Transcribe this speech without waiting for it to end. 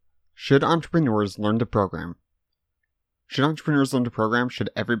Should entrepreneurs learn to program? Should entrepreneurs learn to program? Should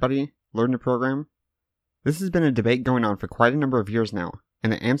everybody learn to program? This has been a debate going on for quite a number of years now,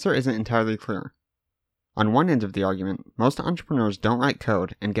 and the answer isn't entirely clear. On one end of the argument, most entrepreneurs don't write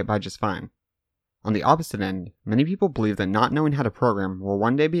code and get by just fine. On the opposite end, many people believe that not knowing how to program will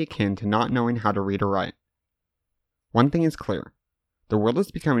one day be akin to not knowing how to read or write. One thing is clear. The world is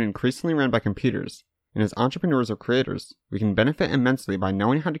becoming increasingly run by computers, and as entrepreneurs or creators, we can benefit immensely by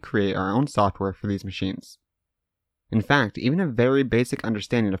knowing how to create our own software for these machines. In fact, even a very basic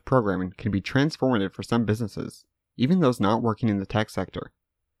understanding of programming can be transformative for some businesses, even those not working in the tech sector.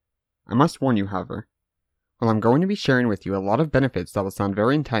 I must warn you, however, while I'm going to be sharing with you a lot of benefits that will sound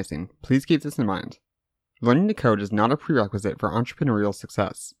very enticing, please keep this in mind. Learning to code is not a prerequisite for entrepreneurial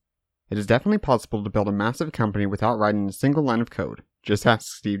success. It is definitely possible to build a massive company without writing a single line of code, just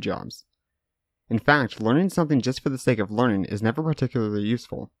ask Steve Jobs. In fact, learning something just for the sake of learning is never particularly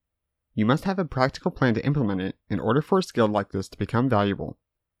useful. You must have a practical plan to implement it in order for a skill like this to become valuable.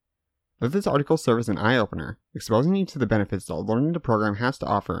 Let this article serve as an eye-opener, exposing you to the benefits that learning to program has to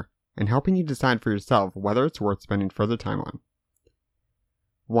offer, and helping you decide for yourself whether it's worth spending further time on.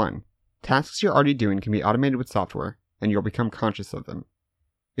 1. Tasks you're already doing can be automated with software, and you'll become conscious of them.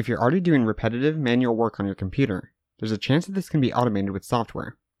 If you're already doing repetitive manual work on your computer, there's a chance that this can be automated with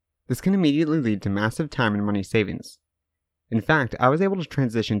software. This can immediately lead to massive time and money savings. In fact, I was able to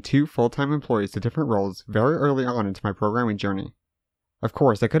transition 2 full-time employees to different roles very early on into my programming journey. Of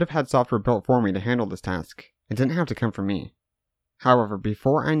course, I could have had software built for me to handle this task. It didn't have to come from me. However,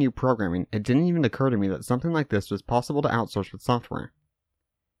 before I knew programming, it didn't even occur to me that something like this was possible to outsource with software.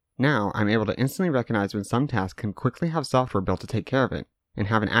 Now, I'm able to instantly recognize when some task can quickly have software built to take care of it, and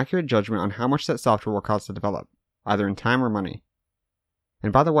have an accurate judgment on how much that software will cost to develop, either in time or money.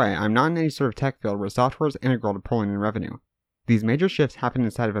 And by the way, I'm not in any sort of tech field where software is integral to pulling in revenue. These major shifts happen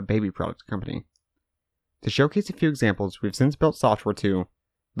inside of a baby product company. To showcase a few examples, we've since built software to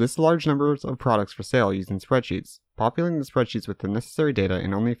list large numbers of products for sale using spreadsheets, populating the spreadsheets with the necessary data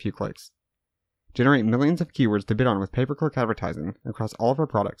in only a few clicks. Generate millions of keywords to bid on with pay-per-click advertising across all of our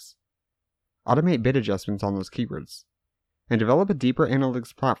products. Automate bid adjustments on those keywords. And develop a deeper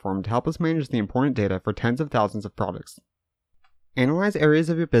analytics platform to help us manage the important data for tens of thousands of products. Analyze areas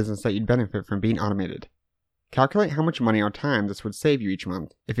of your business that you'd benefit from being automated. Calculate how much money or time this would save you each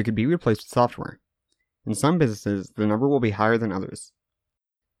month if it could be replaced with software. In some businesses, the number will be higher than others.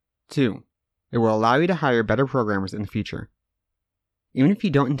 2. It will allow you to hire better programmers in the future. Even if you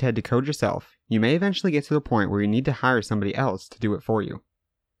don't intend to code yourself, you may eventually get to the point where you need to hire somebody else to do it for you.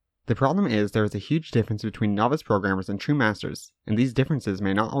 The problem is there is a huge difference between novice programmers and true masters, and these differences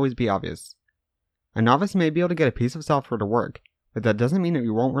may not always be obvious. A novice may be able to get a piece of software to work, but that doesn't mean that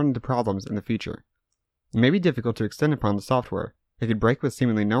you won't run into problems in the future. It may be difficult to extend upon the software, it could break with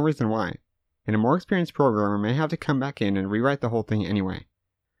seemingly no reason why, and a more experienced programmer may have to come back in and rewrite the whole thing anyway.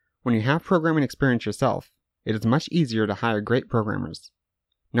 When you have programming experience yourself, it is much easier to hire great programmers.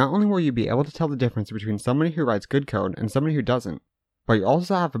 Not only will you be able to tell the difference between somebody who writes good code and somebody who doesn't, but you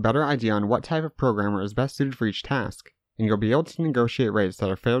also have a better idea on what type of programmer is best suited for each task, and you'll be able to negotiate rates that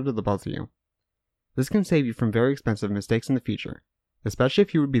are fair to the both of you. This can save you from very expensive mistakes in the future, especially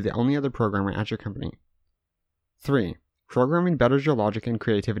if you would be the only other programmer at your company. 3. Programming betters your logic and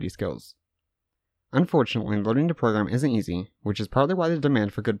creativity skills. Unfortunately, learning to program isn't easy, which is partly why the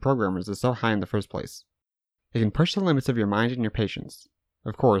demand for good programmers is so high in the first place. It can push the limits of your mind and your patience.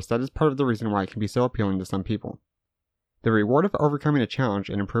 Of course, that is part of the reason why it can be so appealing to some people. The reward of overcoming a challenge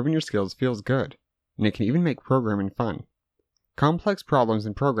and improving your skills feels good, and it can even make programming fun. Complex problems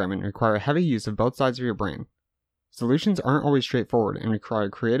in programming require heavy use of both sides of your brain. Solutions aren't always straightforward and require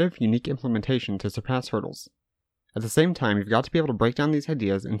creative, unique implementation to surpass hurdles. At the same time, you've got to be able to break down these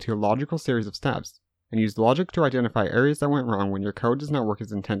ideas into a logical series of steps, and use logic to identify areas that went wrong when your code does not work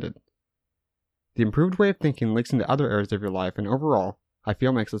as intended. The improved way of thinking leaks into other areas of your life, and overall, I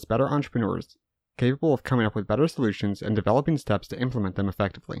feel makes us better entrepreneurs, capable of coming up with better solutions and developing steps to implement them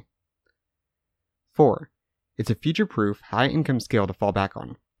effectively. 4. It's a future-proof, high-income skill to fall back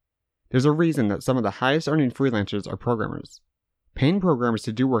on. There's a reason that some of the highest-earning freelancers are programmers. Paying programmers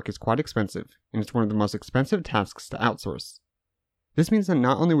to do work is quite expensive, and it's one of the most expensive tasks to outsource. This means that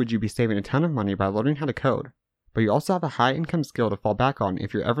not only would you be saving a ton of money by learning how to code, but you also have a high-income skill to fall back on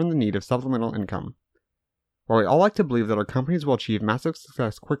if you're ever in the need of supplemental income. While we all like to believe that our companies will achieve massive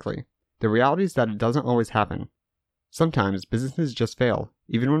success quickly, the reality is that it doesn't always happen. Sometimes businesses just fail,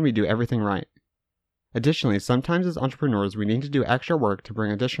 even when we do everything right. Additionally, sometimes as entrepreneurs we need to do extra work to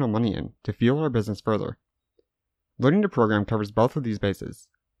bring additional money in to fuel our business further. Learning to program covers both of these bases.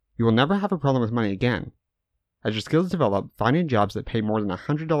 You will never have a problem with money again. As your skills develop, finding jobs that pay more than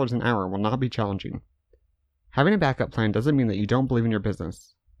 $100 an hour will not be challenging. Having a backup plan doesn't mean that you don't believe in your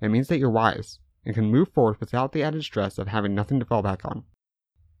business. It means that you're wise and can move forward without the added stress of having nothing to fall back on.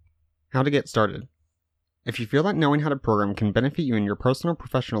 How to get started. If you feel that knowing how to program can benefit you in your personal or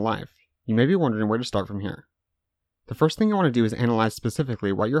professional life, you may be wondering where to start from here. The first thing you want to do is analyze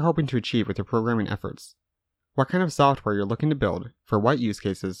specifically what you're hoping to achieve with your programming efforts. What kind of software you're looking to build, for what use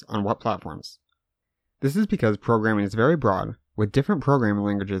cases, on what platforms. This is because programming is very broad, with different programming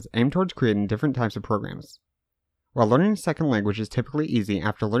languages aimed towards creating different types of programs. While learning a second language is typically easy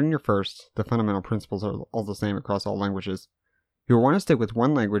after learning your first, the fundamental principles are all the same across all languages, you will want to stick with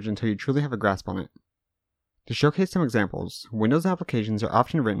one language until you truly have a grasp on it. To showcase some examples, Windows applications are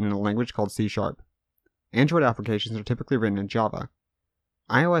often written in a language called C#. Android applications are typically written in Java.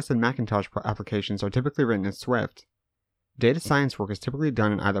 iOS and Macintosh applications are typically written in Swift. Data science work is typically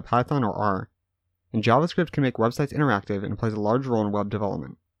done in either Python or R, and JavaScript can make websites interactive and plays a large role in web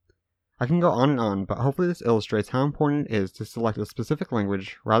development. I can go on, but hopefully this illustrates how important it is to select a specific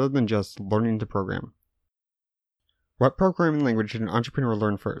language rather than just learning to program. What programming language should an entrepreneur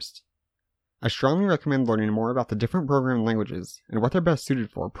learn first? I strongly recommend learning more about the different programming languages and what they're best suited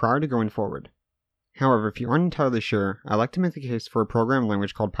for prior to going forward. However, if you aren't entirely sure, I like to make the case for a programming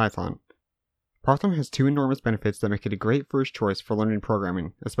language called Python. Python has two enormous benefits that make it a great first choice for learning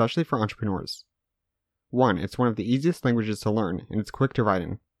programming, especially for entrepreneurs. 1. It's one of the easiest languages to learn, and it's quick to write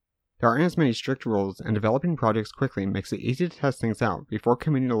in. There aren't as many strict rules, and developing projects quickly makes it easy to test things out before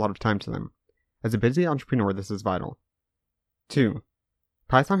committing a lot of time to them. As a busy entrepreneur, this is vital. 2.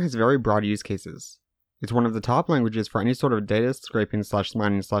 Python has very broad use cases. It's one of the top languages for any sort of data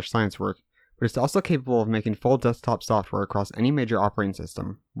scraping/mining/science work, but it's also capable of making full desktop software across any major operating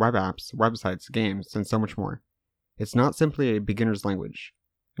system, web apps, websites, games, and so much more. It's not simply a beginner's language.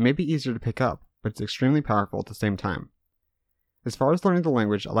 It may be easier to pick up, but it's extremely powerful at the same time. As far as learning the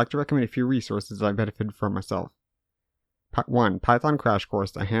language, I'd like to recommend a few resources that I benefited from myself. 1. Python Crash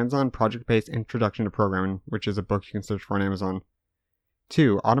Course, a hands-on project-based introduction to programming, which is a book you can search for on Amazon.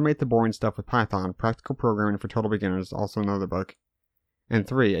 2. Automate the Boring Stuff with Python, Practical Programming for Total Beginners, also another book. And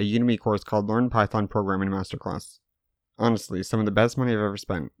 3. A Udemy course called Learn Python Programming Masterclass. Honestly, some of the best money I've ever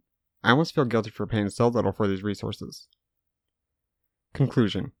spent. I almost feel guilty for paying so little for these resources.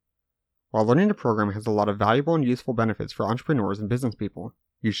 Conclusion. While learning to program has a lot of valuable and useful benefits for entrepreneurs and business people,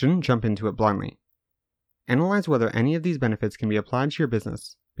 you shouldn't jump into it blindly. Analyze whether any of these benefits can be applied to your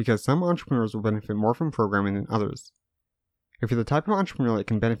business, because some entrepreneurs will benefit more from programming than others. If you're the type of entrepreneur that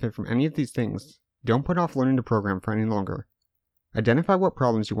can benefit from any of these things, don't put off learning to program for any longer. Identify what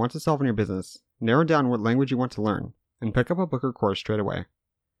problems you want to solve in your business, narrow down what language you want to learn, and pick up a book or course straight away.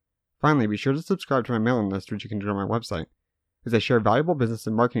 Finally, be sure to subscribe to my mailing list, which you can do on my website, as I share valuable business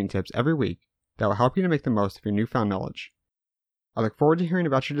and marketing tips every week that will help you to make the most of your newfound knowledge. I look forward to hearing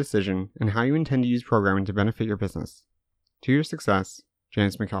about your decision and how you intend to use programming to benefit your business. To your success,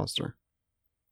 James McAllister.